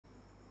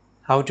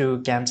How to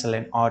cancel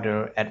an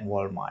order at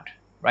Walmart,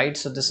 right?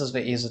 So this is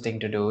the easy thing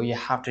to do. You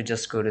have to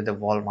just go to the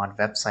Walmart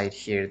website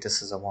here.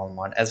 This is a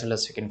Walmart, as well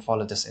as you can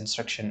follow this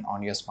instruction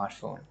on your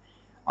smartphone.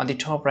 On the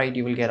top right,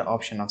 you will get an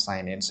option of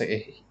sign in. So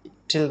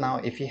till now,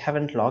 if you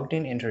haven't logged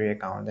in into your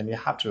account, then you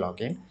have to log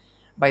in.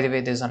 By the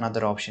way, there's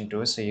another option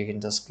too. So you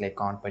can just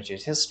click on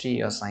purchase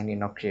history or sign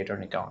in or create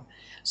an account.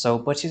 So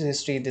purchase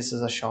history, this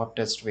is a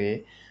shortest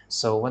way.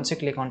 So once you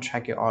click on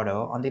track your order,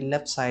 on the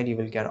left side, you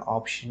will get an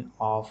option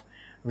of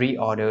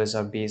reorders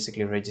or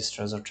basically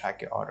registers or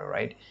track your order,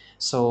 right?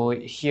 So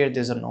here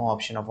there's a no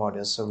option of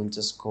orders, so we'll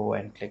just go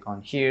and click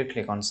on here,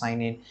 click on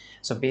sign in.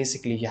 So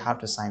basically you have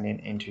to sign in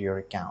into your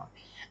account,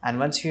 and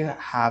once you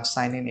have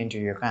signed in into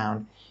your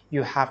account,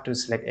 you have to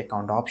select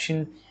account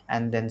option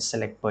and then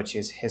select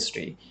purchase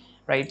history,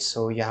 right?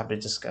 So you have to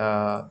just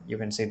you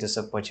can say this is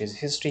a purchase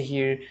history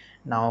here.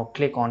 Now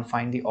click on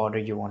find the order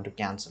you want to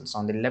cancel. So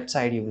on the left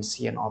side you will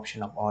see an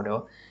option of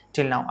order.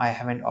 Till now I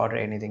haven't ordered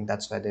anything,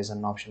 that's why there's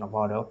an option of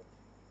order.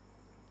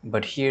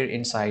 But here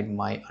inside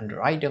my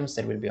under items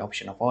there will be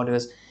option of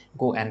orders.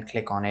 Go and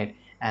click on it,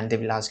 and they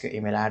will ask your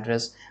email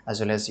address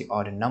as well as the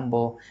order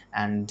number,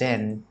 and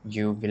then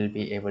you will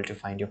be able to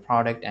find your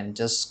product and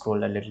just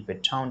scroll a little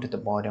bit down to the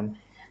bottom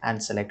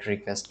and select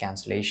request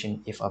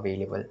cancellation if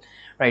available,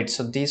 right?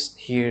 So this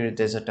here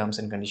there's a terms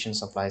and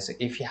conditions apply. So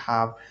if you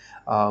have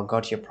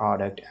got your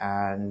product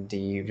and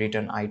the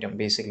return item,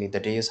 basically the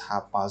days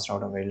have passed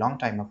out a very long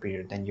time of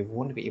period, then you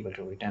won't be able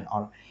to return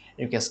or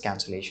request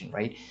cancellation,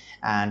 right?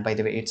 And by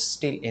the way, it's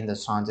still in the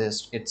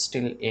transit, it's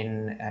still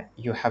in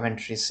you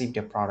haven't received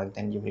a product,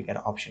 then you will get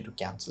an option to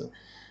cancel.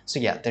 So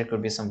yeah, there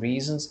could be some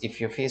reasons. If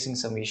you're facing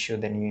some issue,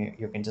 then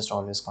you can just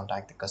always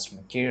contact the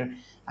customer care.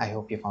 I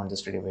hope you found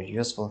this video very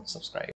useful. Subscribe.